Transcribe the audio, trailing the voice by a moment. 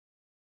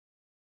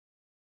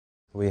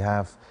We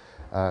have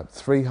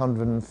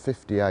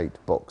 358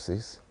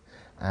 boxes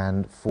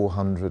and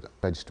 400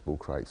 vegetable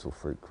crates or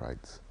fruit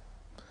crates,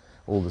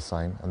 all the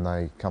same, and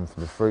they come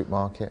from the fruit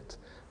market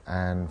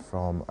and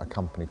from a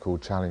company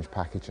called Challenge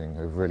Packaging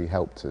who've really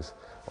helped us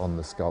on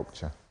the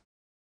sculpture.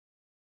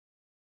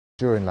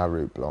 During La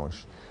Route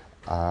Blanche,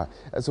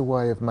 as a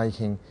way of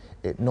making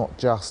it not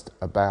just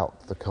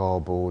about the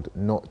cardboard,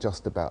 not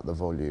just about the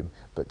volume,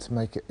 but to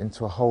make it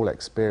into a whole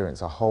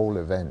experience, a whole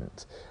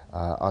event.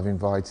 I've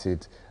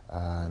invited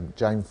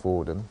Jane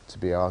Fordham to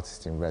be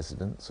artist in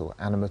residence or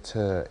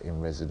animateur in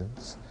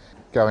residence.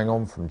 Going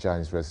on from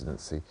Jane's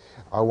residency,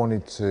 I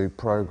wanted to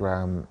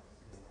programme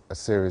a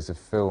series of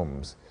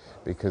films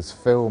because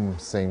film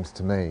seems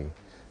to me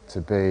to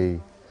be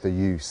the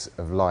use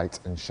of light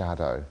and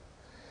shadow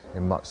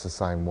in much the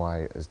same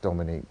way as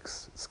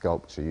Dominique's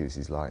sculpture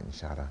uses light and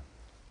shadow.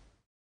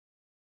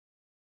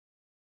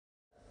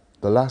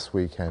 The last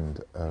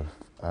weekend of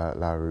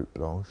La Route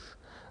Blanche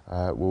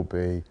will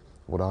be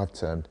what I've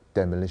termed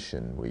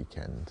demolition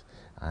weekend,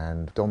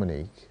 and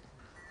Dominique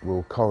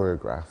will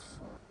choreograph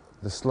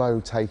the slow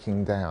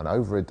taking down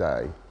over a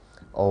day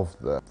of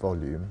the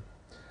volume,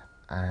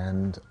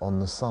 and on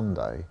the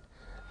Sunday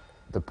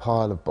the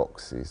pile of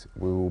boxes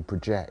will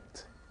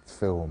project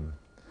film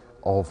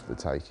of the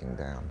taking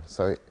down.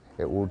 So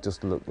it will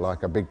just look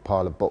like a big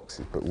pile of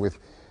boxes, but with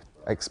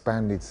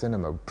expanded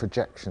cinema,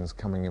 projections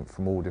coming in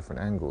from all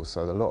different angles.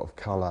 So a lot of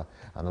colour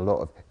and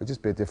it'll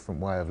just be a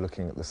different way of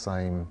looking at the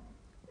same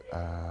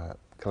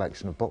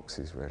collection of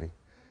boxes, really.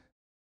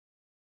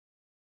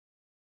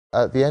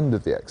 At the end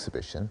of the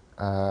exhibition,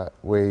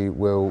 we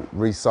will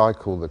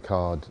recycle the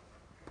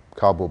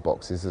cardboard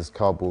boxes. There's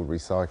cardboard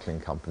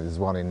recycling companies. There's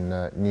one in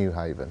New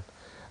Haven,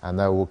 and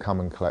they will come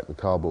and collect the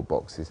cardboard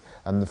boxes,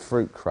 and the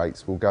fruit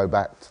crates will go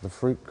back to the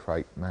fruit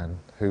crate man,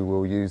 who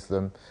will use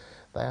them.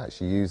 They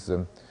actually use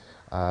them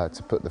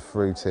to put the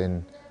fruit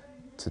in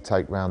to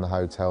take round the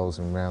hotels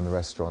and round the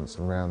restaurants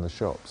and round the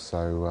shops,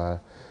 so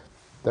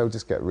they'll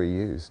just get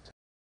reused.